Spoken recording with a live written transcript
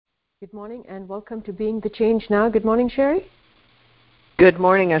Good morning and welcome to Being the Change Now. Good morning, Sherry. Good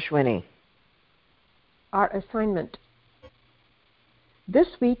morning, Ashwini. Our assignment. This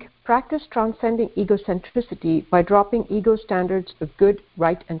week, practice transcending egocentricity by dropping ego standards of good,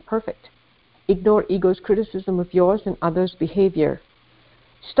 right, and perfect. Ignore ego's criticism of yours and others' behavior.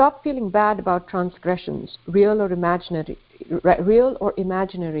 Stop feeling bad about transgressions, real or imaginary,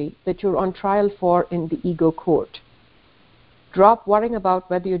 that you're on trial for in the ego court. Drop worrying about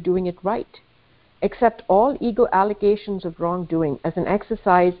whether you're doing it right. Accept all ego allegations of wrongdoing as an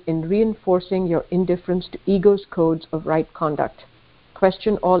exercise in reinforcing your indifference to ego's codes of right conduct.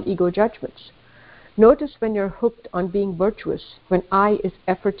 Question all ego judgments. Notice when you're hooked on being virtuous, when I is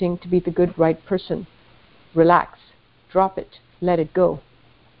efforting to be the good, right person. Relax. Drop it. Let it go.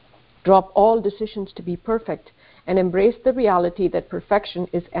 Drop all decisions to be perfect and embrace the reality that perfection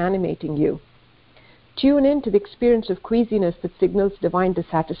is animating you. Tune in to the experience of queasiness that signals divine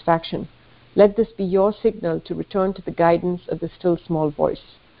dissatisfaction. Let this be your signal to return to the guidance of the still small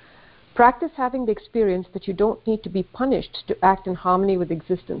voice. Practice having the experience that you don't need to be punished to act in harmony with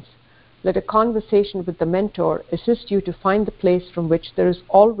existence. Let a conversation with the mentor assist you to find the place from which there is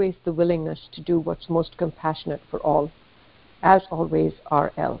always the willingness to do what's most compassionate for all. As always,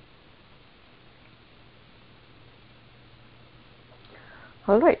 R.L.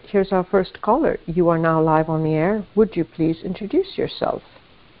 All right, here's our first caller. You are now live on the air. Would you please introduce yourself?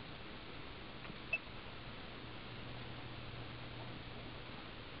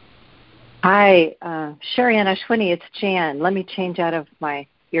 Hi, Sherry and Ashwini, it's Jan. Let me change out of my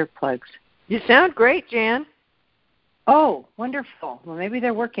earplugs. You sound great, Jan. Oh, wonderful. Well, maybe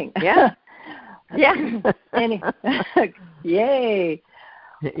they're working. Yeah. Yeah. Yay.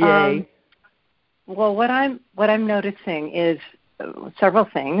 Yay. Well, what I'm noticing is several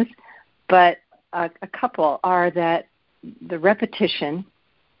things, but a couple are that the repetition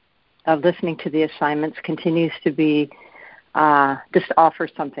of listening to the assignments continues to be just offer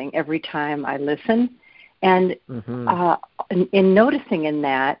something every time I listen. And in noticing in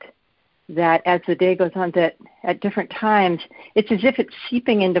that as the day goes on, that at different times, it's as if it's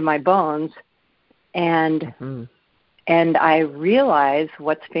seeping into my bones, and I realize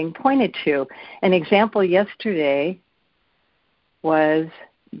what's being pointed to. An example yesterday was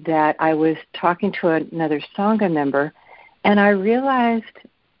that I was talking to another Sangha member, and I realized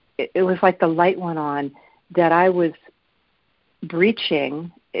it was like the light went on, that I was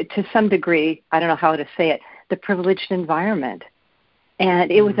breaching, to some degree, I don't know how to say it, the privileged environment. And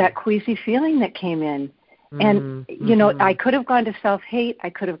it was that queasy feeling that came in. And, you know, I could have gone to self-hate,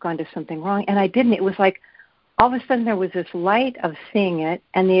 I could have gone to something wrong, and I didn't. It was like all of a sudden there was this light of seeing it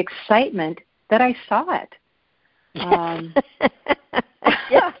and the excitement that I saw it.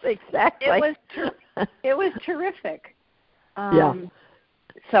 Yes, exactly. It was terrific. Yeah.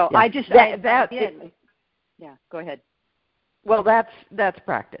 So yeah. Yeah, go ahead. Well, that's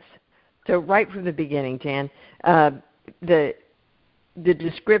practice. So right from the beginning, Jan, the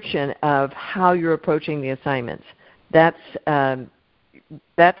description of how you're approaching the assignments, that's the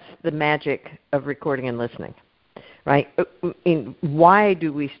magic of recording and listening. Right? Why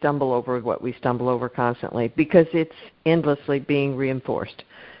do we stumble over what we stumble over constantly? Because it's endlessly being reinforced.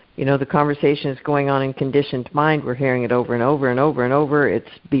 You know, the conversation is going on in conditioned mind. We're hearing it over and over and over and over. It's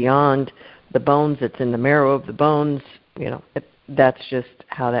beyond the bones. It's in the marrow of the bones. You know, that's just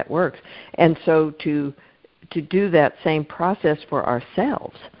how that works. And so to do that same process for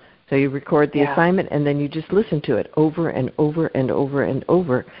ourselves, so you record the assignment and then you just listen to it over and over and over and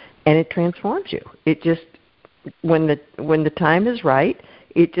over, and it transforms you. It just, when the time is right,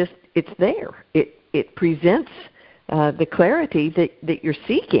 it's there. It presents the clarity that you're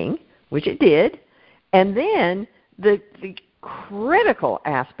seeking, which it did, and then the critical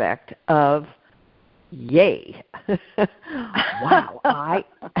aspect of yay. Wow.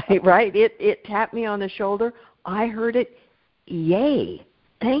 Right? It tapped me on the shoulder. I heard it. Yay.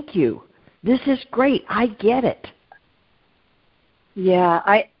 Thank you. This is great. I get it.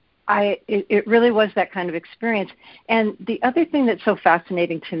 Yeah, it really was that kind of experience. And the other thing that's so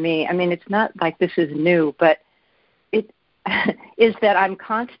fascinating to me, I mean, it's not like this is new, but it is that I'm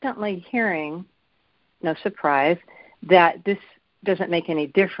constantly hearing, no surprise, that this doesn't make any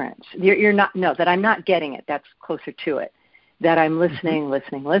difference. You're not, no, that I'm not getting it. That's closer to it. That I'm listening,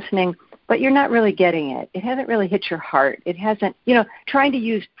 but you're not really getting it. It hasn't really hit your heart. It hasn't, you know, trying to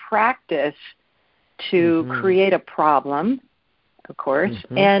use practice to create a problem, of course,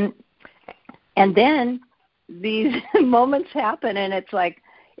 and then these moments happen, and it's like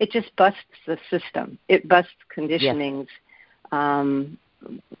it just busts the system. It busts conditionings.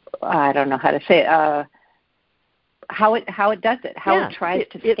 I don't know how to say it. how it does it, how it tries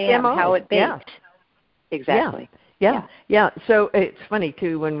to scam, how it baits. Yeah. Exactly. Yeah. So it's funny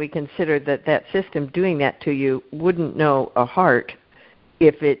too when we consider that system doing that to you wouldn't know a heart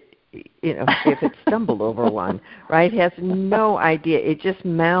if it if it stumbled over one, right? It has no idea. It just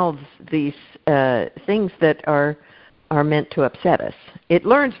mouths these things that are meant to upset us. It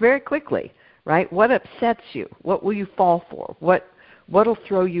learns very quickly, right? What upsets you? What will you fall for? What'll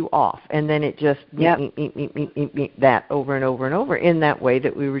throw you off? And then it just that over and over and over in that way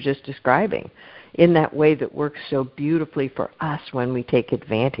that we were just describing, in that way that works so beautifully for us when we take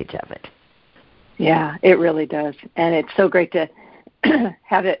advantage of it. Yeah, it really does. And it's so great to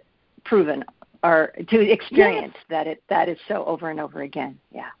have it proven or to experience that is so over and over again.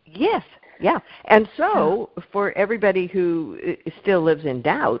 Yeah. Yes. Yeah. And so for everybody who still lives in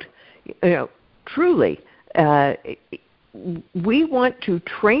doubt, truly, we want to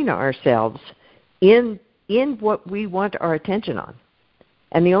train ourselves in what we want our attention on.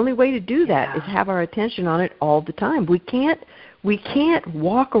 And the only way to do that is have our attention on it all the time. We can't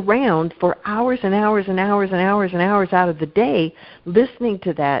walk around for hours and hours and hours and hours and hours out of the day listening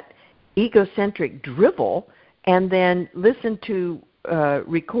to that egocentric drivel and then listen to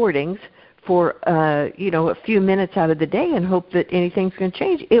recordings for a few minutes out of the day and hope that anything's going to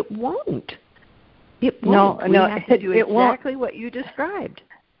change. It won't. It won't. No, have to do exactly what you described.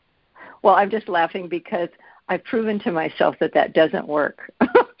 Well, I'm just laughing because I've proven to myself that doesn't work.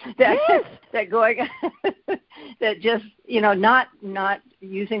 That going, that just not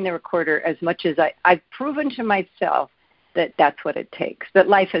using the recorder as much as I've proven to myself that that's what it takes. That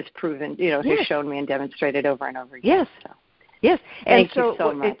life has proven, has shown me and demonstrated over and over again. Yes. So. Yes. Thank you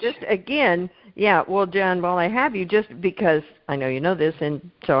so much. Just again, well, Jen, while I have you, just because I know you know this, and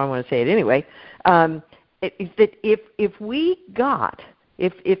so I want to say it anyway,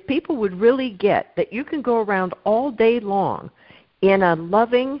 if people would really get that you can go around all day long in a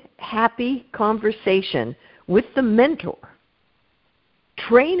loving, happy conversation with the mentor,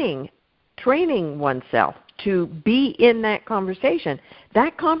 training oneself to be in that conversation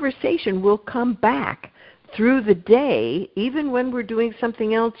will come back through the day, even when we're doing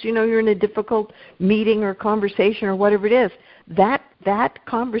something else, you're in a difficult meeting or conversation or whatever it is, that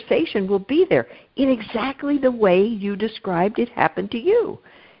conversation will be there in exactly the way you described it happened to you.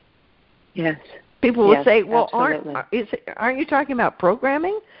 Yes. People will say, well, aren't you talking about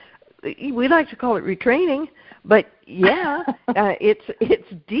programming? We like to call it retraining, but it's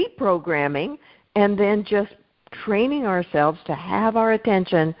deprogramming and then just training ourselves to have our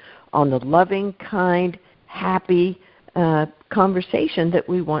attention on the loving, kind, happy conversation that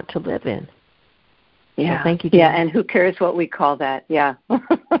we want to live in. Yeah. So thank you, Jen. Yeah, and who cares what we call that? Yeah.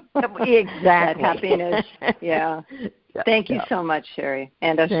 Exactly. That happiness. Yeah. Thank you so much, Sherry.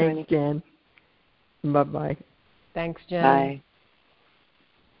 And Thanks, Jen. Bye-bye. Thanks, Jen. Bye.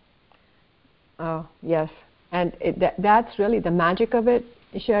 Oh, yes. And that's really the magic of it,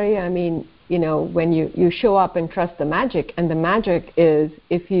 Sherry. I mean, when you show up and trust the magic, and the magic is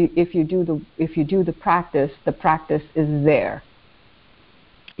if you do the practice is there.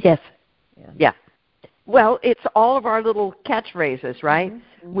 Yes. Yeah. Well, it's all of our little catchphrases, right?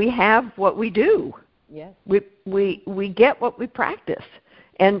 Mm-hmm. We have what we do. Yes. We get what we practice.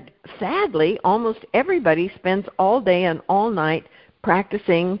 And sadly, almost everybody spends all day and all night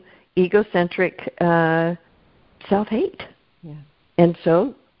practicing egocentric self-hate. Yeah. And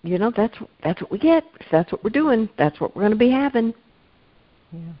so, that's what we get. If that's what we're doing, that's what we're going to be having.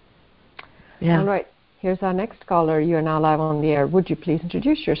 Yeah. All right. Here's our next caller. You're now live on the air. Would you please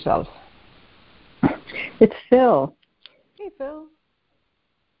introduce yourself? It's Phil. Hey, Phil.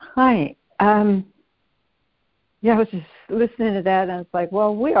 Hi. I was just listening to that, and I was like,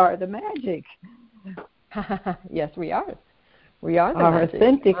 well, we are the magic. Yes, we are. We are the our magic.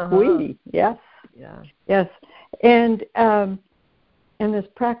 Authentic we. Yes. Yeah. Yes. And this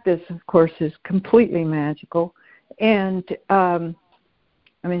practice, of course, is completely magical. And,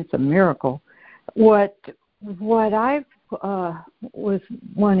 it's a miracle. What I was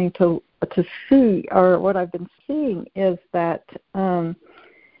wanting to see, or what I've been seeing, is that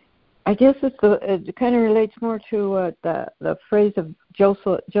I guess it kind of relates more to the phrase of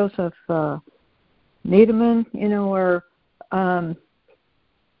Joseph Needleman, where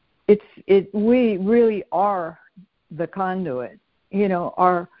we really are the conduit, and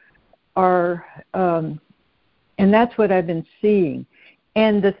that's what I've been seeing.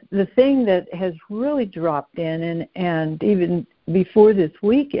 And the thing that has really dropped in, and even before this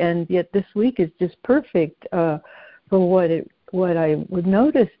week, and yet this week is just perfect for what I would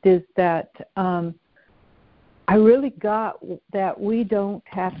noticed, is that I really got that we don't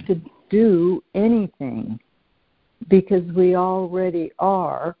have to do anything. because we already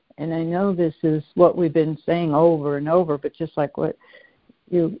are. And I know this is what we've been saying over and over, but just like what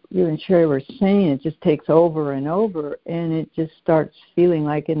you and Sherry were saying, it just takes over and over, and it just starts feeling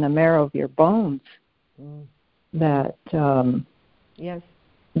like in the marrow of your bones that yes,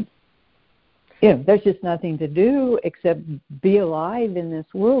 there's just nothing to do except be alive in this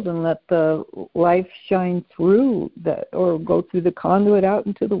world and let the life shine through that, or go through the conduit out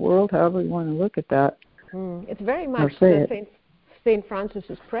into the world, however you want to look at that. It's very much St.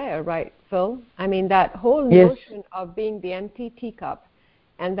 Francis's prayer, right, Phil? I mean, that whole notion of being the empty teacup,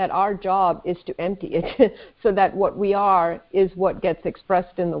 and that our job is to empty it so that what we are is what gets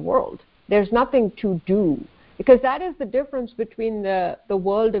expressed in the world. There's nothing to do, because that is the difference between the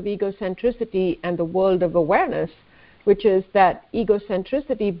world of egocentricity and the world of awareness, which is that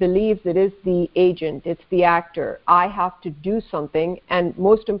egocentricity believes it is the agent, it's the actor. I have to do something, and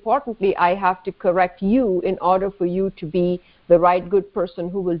most importantly, I have to correct you in order for you to be the right good person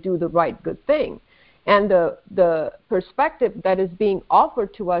who will do the right good thing. And the perspective that is being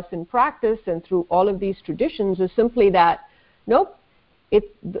offered to us in practice and through all of these traditions is simply that, nope,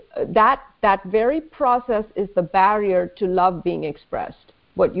 that very process is the barrier to love being expressed.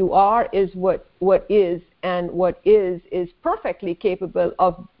 What you are is what is, and what is perfectly capable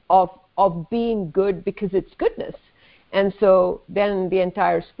of being good because it's goodness. And so then the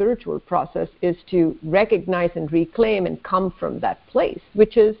entire spiritual process is to recognize and reclaim and come from that place,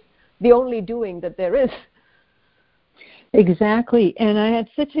 which is the only doing that there is. Exactly. And I had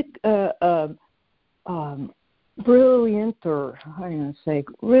such a brilliant, or how do you say,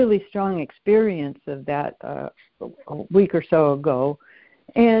 really strong experience of that a week or so ago.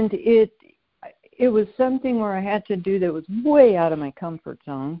 And it was something where I had to do that was way out of my comfort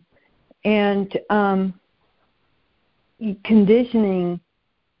zone. And conditioning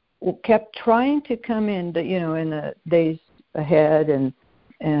kept trying to come in, in the days ahead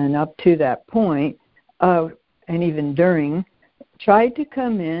and up to that point, and even during, tried to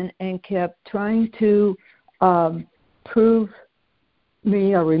come in and kept trying to prove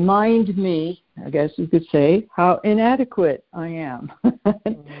me or remind me, I guess you could say, how inadequate I am,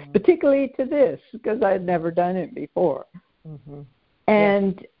 particularly to this, because I had never done it before.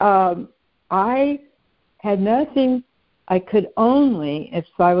 And I had nothing. I could only, if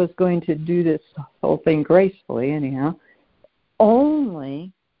I was going to do this whole thing gracefully anyhow,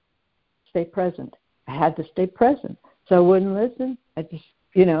 only stay present. I had to stay present. So I wouldn't listen. I just,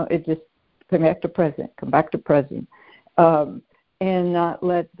 it just come back to present, and not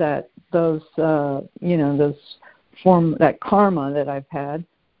let those form, that karma that I've had,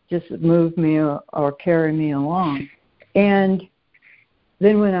 just move me or carry me along. And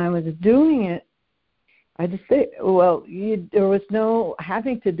then when I was doing it, I just say, there was no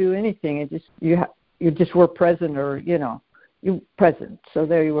having to do anything. It just you just were present, or you present. So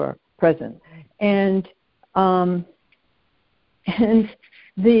there you were, present. And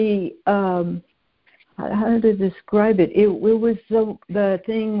the how to describe it? It was so, the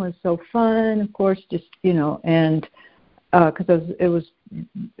thing was so fun, of course, just and because it was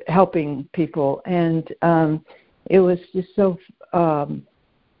helping people, and it was just so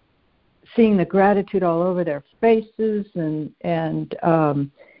seeing the gratitude all over their faces, and all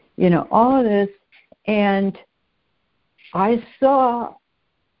of this, and I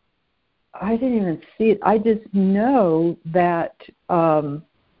didn't even see it. I just know that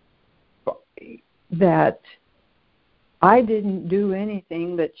that I didn't do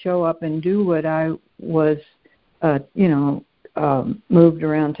anything but show up and do what I was, moved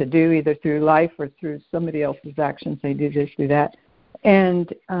around to do, either through life or through somebody else's actions. They do this, do that,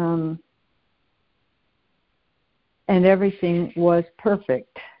 and everything was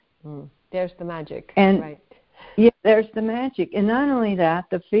perfect. There's the magic, and right? Yeah, there's the magic. And not only that,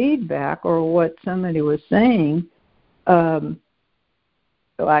 the feedback, or what somebody was saying,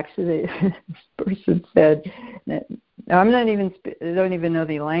 actually, this person said, I don't even know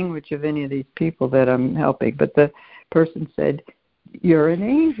the language of any of these people that I'm helping, but the person said, "You're an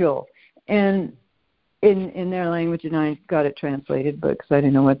angel." And in their language, and I got it translated, but because I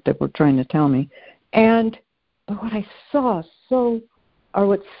didn't know what they were trying to tell me. But what I saw or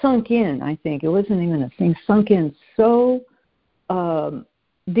what sunk in, I think, it wasn't even a thing, sunk in so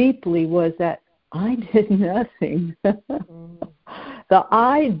deeply, was that I did nothing.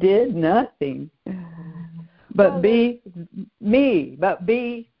 I did nothing but be me, but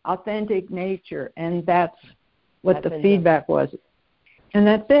be authentic nature. And that's what the feedback was. And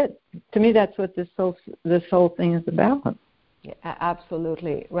that's it. To me, that's what this whole thing is about. Yeah,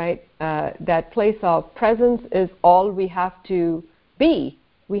 absolutely, right? That place of presence is all we have to be.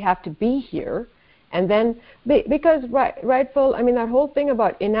 We have to be here. And then, because rightful, I mean, that whole thing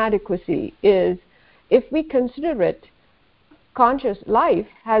about inadequacy is, if we consider it, conscious life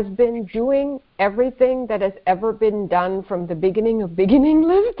has been doing everything that has ever been done from the beginning of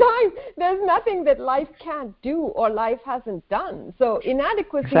beginningless time. There's nothing that life can't do or life hasn't done. So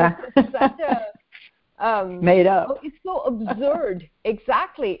inadequacy is such a made up. Oh, it's so absurd.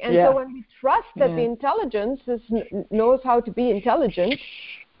 Exactly. And Yeah. so when we trust that the intelligence knows how to be intelligent,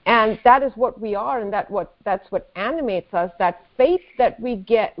 and that is what we are, and that's what animates us, that faith that we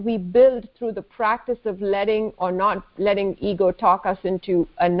build through the practice of letting or not letting ego talk us into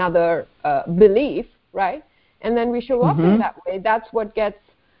another belief, right? And then we show up in that way. That's what gets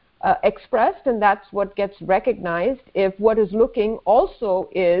expressed, and that's what gets recognized if what is looking also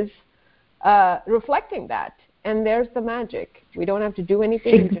is reflecting that. And there's the magic. We don't have to do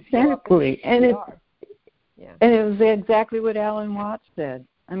anything. Exactly. And it was exactly what Alan Watts said.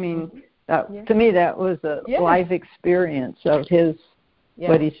 I mean, to me, that was a life experience of his,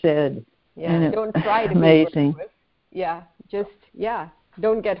 what he said. Yeah, and don't try to amazing. be virtuous. Yeah, just,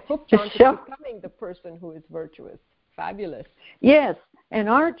 don't get hooked Just onto becoming the person who is virtuous. Fabulous. Yes, and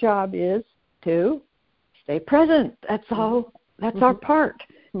our job is to stay present. That's all. That's our part.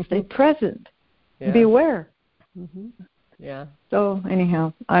 Stay present. Be aware. Yeah. So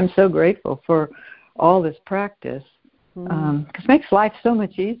anyhow, I'm so grateful for all this practice. Because it makes life so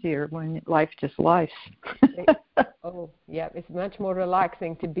much easier when life just lives. It's much more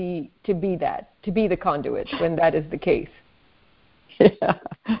relaxing to be the conduit when that is the case. Yeah.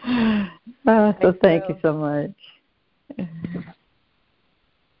 So thank you so much.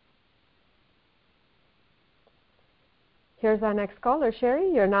 Here's our next caller,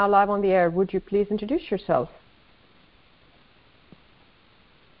 Sherry. You're now live on the air. Would you please introduce yourself?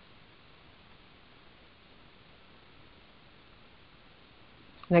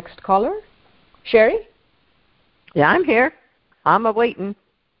 Next caller. Sherry? Yeah, I'm here. I'm a-waiting.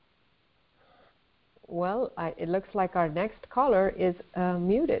 Well, it looks like our next caller is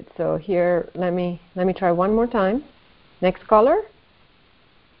muted. So here, let me try one more time. Next caller.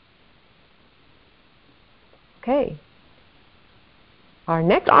 Okay. Our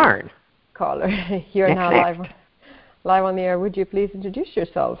next caller. You're now live on the air. Would you please introduce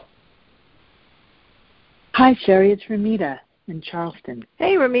yourself? Hi, Sherry. It's Ramita in Charleston.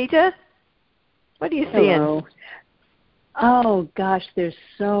 Hey, Ramita. What are you seeing? Oh, gosh, there's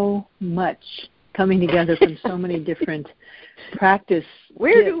so much coming together from so many different practice.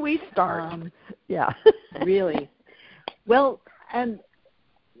 Where do we start? Really. Well, and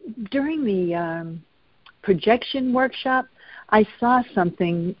during the projection workshop, I saw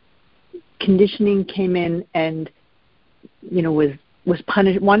something. Conditioning came in and,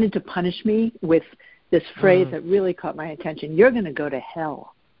 wanted to punish me with this phrase that really caught my attention. You're going to go to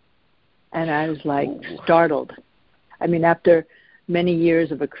hell. And I was startled. I mean, after many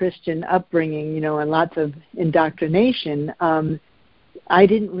years of a Christian upbringing, and lots of indoctrination, I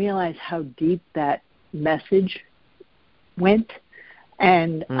didn't realize how deep that message went.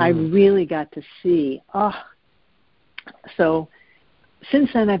 And I really got to see, so since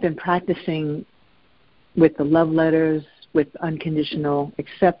then I've been practicing with the love letters, with unconditional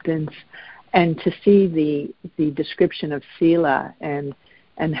acceptance, and to see the description of sila and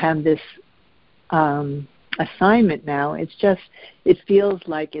have this assignment now, it feels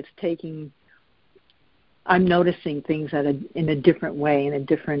like it's taking, I'm noticing things in a different way, in a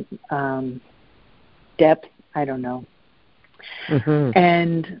different depth, I don't know.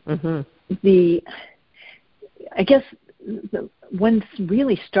 And I guess when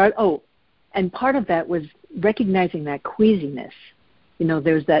really and part of that was recognizing that queasiness.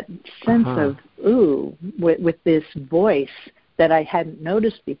 There's that sense of, with this voice that I hadn't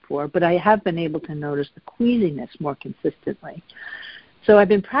noticed before, but I have been able to notice the queasiness more consistently. So I've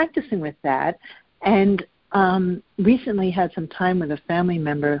been practicing with that, and recently had some time with a family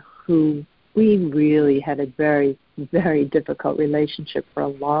member who we really had a very, very difficult relationship for a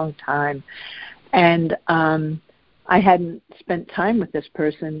long time. And I hadn't spent time with this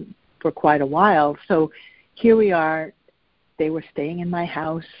person for quite a while. So here we are. They were staying in my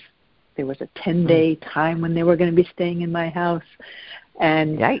house. There was a 10-day time when they were going to be staying in my house.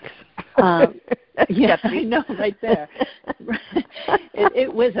 And yikes. Yeah, I know, right there.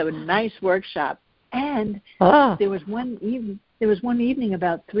 It was a nice workshop. And there was one evening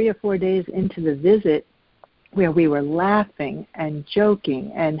about 3 or 4 days into the visit where we were laughing and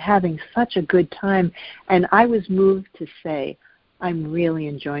joking and having such a good time. And I was moved to say, I'm really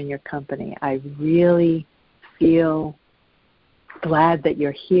enjoying your company. I really feel glad that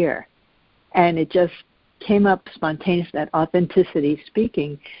you're here. And it just came up spontaneous, that authenticity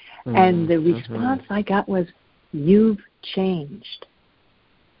speaking. And the response I got was, "You've changed."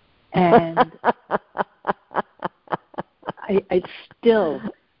 And it still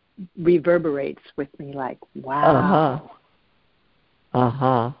reverberates with me like, wow.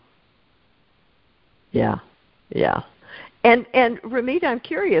 Yeah. And Ramita, I'm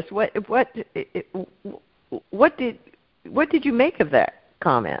curious, what did you make of that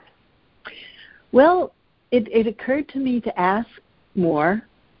comment? Well, it occurred to me to ask more.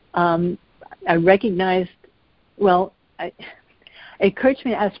 I recognized, it occurred to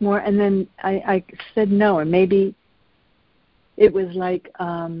me to ask more, and then I said no, and maybe it was like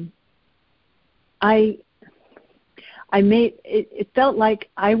it felt like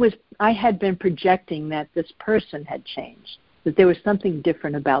I had been projecting that this person had changed, that there was something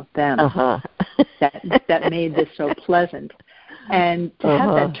different about them that made this so pleasant. And to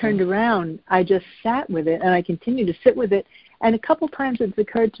have that turned around, I just sat with it, and I continued to sit with it. And a couple times it's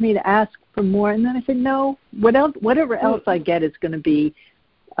occurred to me to ask for more, and then I said, no, whatever else I get is going to be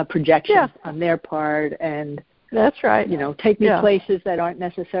a projection on their part, and that's right. Take me places that aren't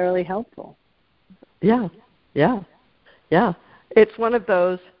necessarily helpful. Yeah. It's one of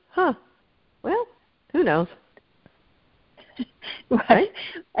those, well, who knows? Right.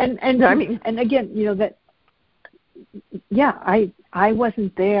 And I mean, and again, that I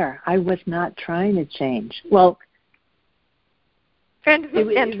wasn't there. I was not trying to change. Well, and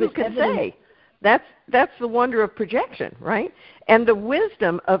who can say? That's the wonder of projection, right? And the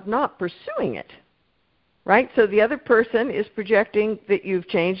wisdom of not pursuing it. Right? So the other person is projecting that you've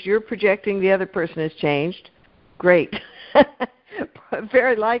changed. You're projecting the other person has changed. Great.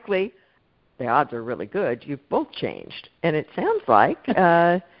 Very likely, the odds are really good, you've both changed. And it sounds like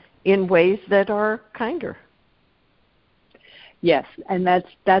in ways that are kinder. Yes, and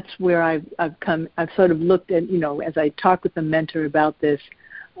that's where I've sort of looked at, as I talk with the mentor about this,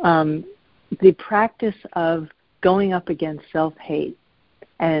 the practice of going up against self-hate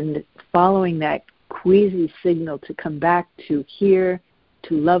and following that queasy signal to come back to here,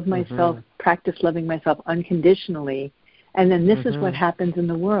 to love myself, practice loving myself unconditionally, and then this is what happens in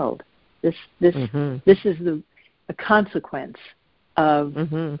the world. This is a consequence of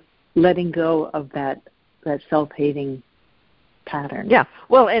letting go of that self-hating pattern. Yeah,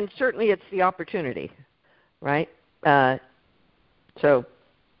 well, and certainly it's the opportunity, right? So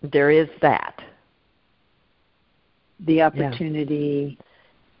there is that. The opportunity...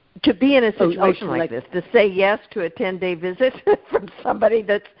 To be in a situation like this, to say yes to a 10-day visit from somebody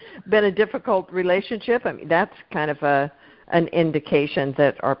that's been a difficult relationship, I mean, that's kind of an indication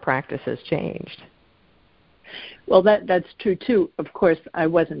that our practice has changed. Well, that's true, too. Of course, I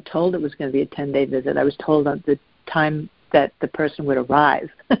wasn't told it was going to be a 10-day visit. I was told at the time that the person would arrive,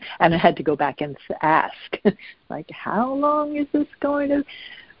 and I had to go back and ask, like, how long is this going to...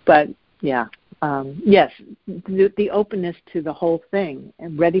 But, yeah. Yes, the openness to the whole thing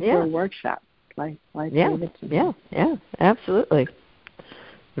and ready for a workshop. Like yeah, absolutely.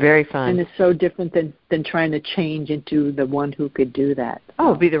 Very fun. And it's so different than trying to change into the one who could do that.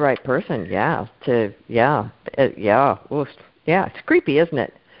 Oh, be the right person, it's creepy, isn't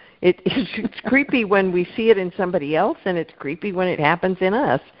it? It's creepy when we see it in somebody else, and it's creepy when it happens in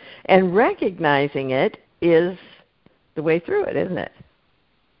us. And recognizing it is the way through it, isn't it?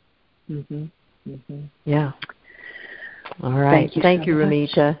 Mm-hmm. Yeah. All right. Thank you,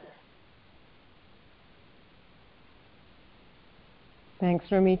 Ramita. Thanks,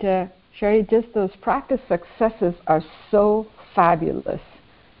 Ramita. Sherry, just those practice successes are so fabulous.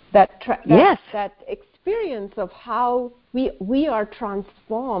 That experience of how we are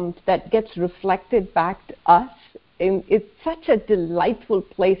transformed that gets reflected back to us, it's such a delightful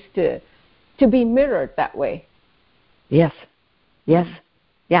place to be mirrored that way. Yes.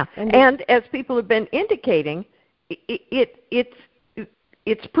 Yeah, and as people have been indicating, it's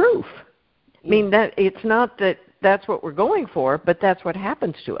proof. I mean, that it's not that that's what we're going for, but that's what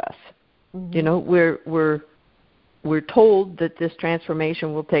happens to us. We're told that this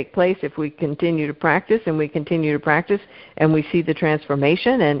transformation will take place if we continue to practice, and we continue to practice, and we see the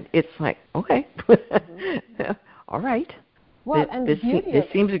transformation, and it's like, okay, all right. Well, this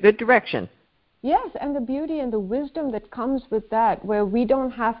seems a good direction. Yes, and the beauty and the wisdom that comes with that, where we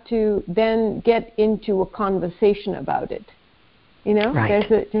don't have to then get into a conversation about it. Right.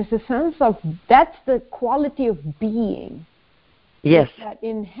 There's a sense of that's the quality of being. Yes. It's that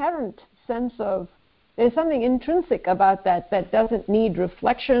inherent sense of there's something intrinsic about that doesn't need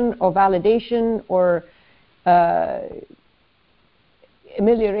reflection or validation or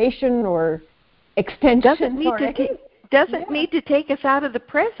amelioration or extension. Doesn't need to take us out of the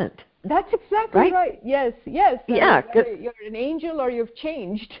present. That's exactly right. Yes. Yeah. You're an angel or you've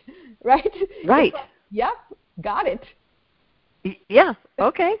changed, right? Right. Yep. Got it. Yeah.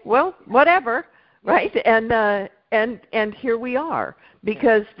 Okay. Well, whatever. Right. And here we are,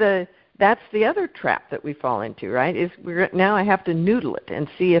 because that's the other trap that we fall into, right? Is now I have to noodle it and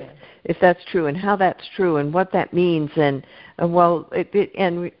see if that's true and how that's true and what that means and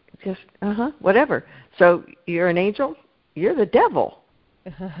we just whatever. So you're an angel, you're the devil.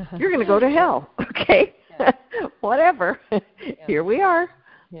 You're going to go to hell. Okay. Whatever. Here we are.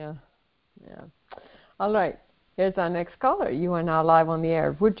 Yeah. All right. Here's our next caller. You are now live on the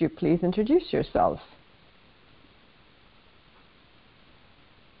air. Would you please introduce yourself?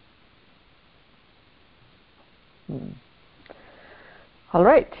 All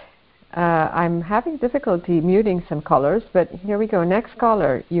right. I'm having difficulty muting some callers, but here we go. Next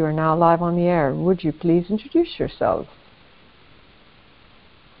caller. You are now live on the air. Would you please introduce yourself?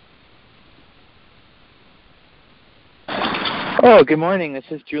 Oh, good morning. This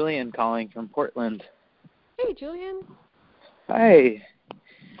is Julian calling from Portland. Hey, Julian. Hi.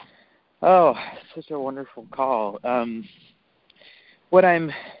 Oh, such a wonderful call. What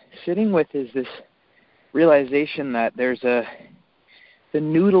I'm sitting with is this realization that there's the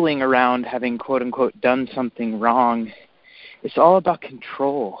noodling around having, quote unquote, done something wrong. It's all about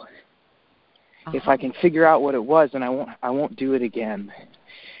control. If I can figure out what it was, then I won't do it again.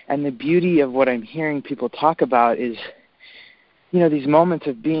 And the beauty of what I'm hearing people talk about is, these moments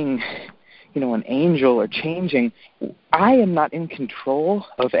of being, an angel or changing. I am not in control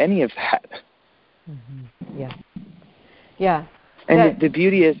of any of that. Mm-hmm. Yeah. And the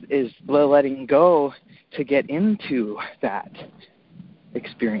beauty is letting go to get into that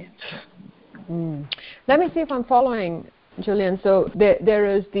experience. Let me see if I'm following, Julian. So there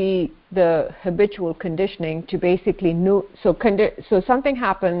is the habitual conditioning to basically so something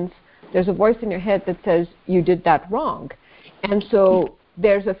happens. There's a voice in your head that says you did that wrong, and so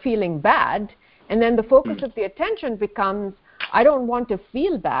there's a feeling bad, and then the focus of the attention becomes, I don't want to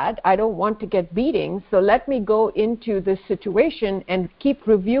feel bad. I don't want to get beatings. So let me go into this situation and keep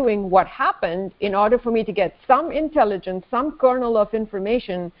reviewing what happened in order for me to get some intelligence, some kernel of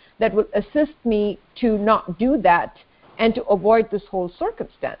information that will assist me to not do that and to avoid this whole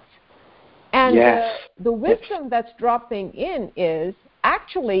circumstance. And the wisdom that's dropping in is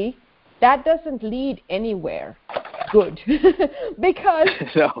actually that doesn't lead anywhere good because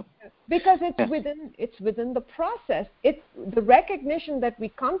it's within the process. The recognition that we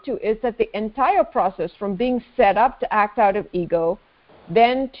come to is that the entire process, from being set up to act out of ego,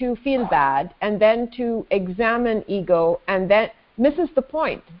 then to feel bad, and then to examine ego, and then misses the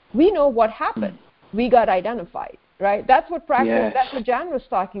point. We know what happened. We got identified, right? That's what practice, that's what Jan was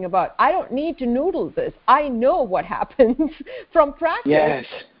talking about. I don't need to noodle this. I know what happens from practice. Yes.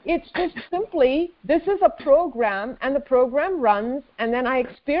 It's just simply, this is a program, and the program runs, and then I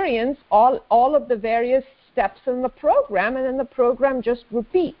experience all of the various steps in the program, and then the program just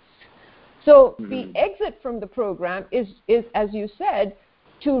repeats. So the exit from the program is, as you said,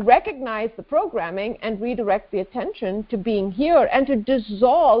 to recognize the programming and redirect the attention to being here and to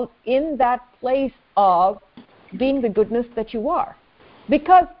dissolve in that place of being the goodness that you are.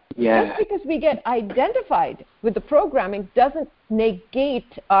 Because just because we get identified with the programming doesn't negate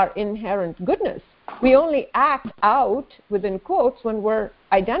our inherent goodness. We only act out, within quotes, when we're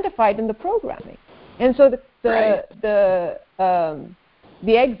identified in the programming. And so the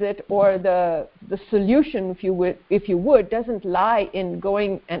exit or the solution, if you would, doesn't lie in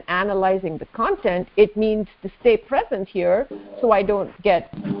going and analyzing the content. It means to stay present here so I don't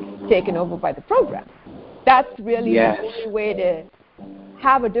get taken over by the program. That's really the only way to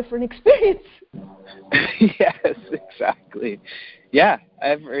have a different experience. Yes, exactly. Yeah,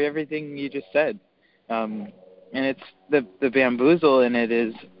 everything you just said. And it's the bamboozle in it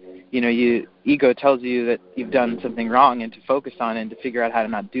is, ego tells you that you've done something wrong and to focus on it and to figure out how to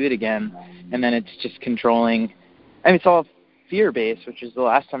not do it again. And then it's just controlling. It's all fear-based, which is the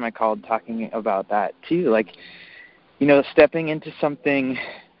last time I called talking about that too. Like, stepping into something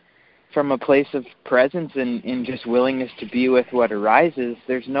from a place of presence and just willingness to be with what arises,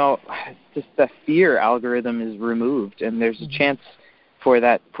 just the fear algorithm is removed, and there's a chance for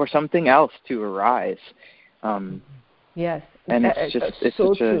something else to arise. Yes. And it's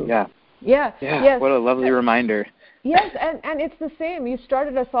so such true. Yes. What a lovely reminder. Yes, and it's the same. You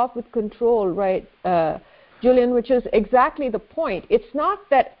started us off with control, right, Julian, which is exactly the point. It's not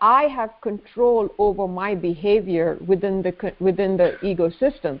that I have control over my behavior within the ego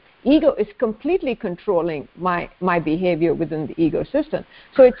system. Ego is completely controlling my behavior within the ego system.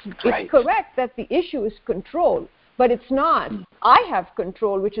 So it's correct that the issue is control, But it's not. I have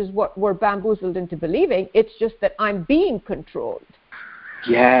control, which is what we're bamboozled into believing. It's just that I'm being controlled.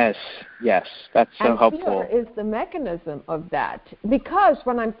 Yes, that's so and helpful. Fear is the mechanism of that. Because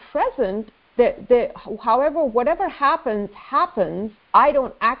when I'm present, whatever happens, I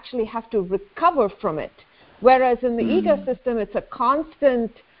don't actually have to recover from it. Whereas in the ego system, it's a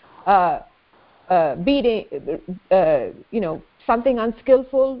constant beating, something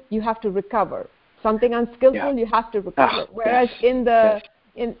unskillful, you have to recover. Something unskillful, you have to recover. Whereas and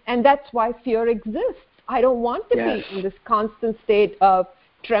that's why fear exists. I don't want to be in this constant state of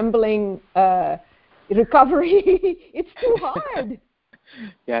trembling recovery. It's too hard.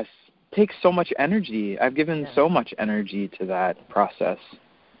 Yes. It takes so much energy. I've given so much energy to that process.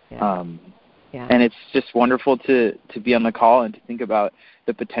 And it's just wonderful to be on the call and to think about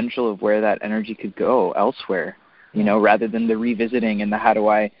the potential of where that energy could go elsewhere, rather than the revisiting and the how do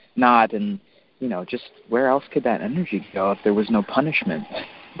I not, and, just where else could that energy go if there was no punishment?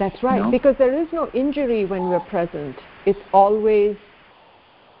 That's right, because there is no injury when we're present. It's always,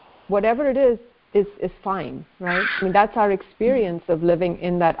 whatever it is fine, right? I mean, that's our experience of living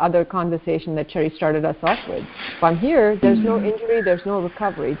in that other conversation that Cherry started us off with. If I'm here, there's no injury, there's no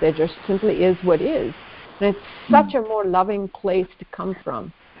recovery. There just simply is what is. And it's such a more loving place to come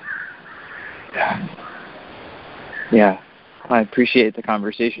from. Yeah. I appreciate the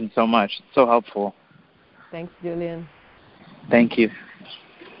conversation so much. It's so helpful. Thanks, Julian. Thank you.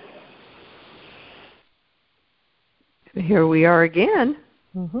 Here we are again.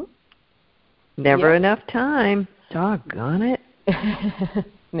 Mm-hmm. Never enough time. Doggone it.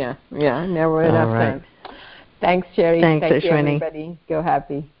 Never enough time. Thanks, Cherry. Thanks, Thank you, Ashwini. everybody. Go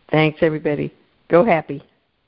happy. Thanks, everybody. Go happy.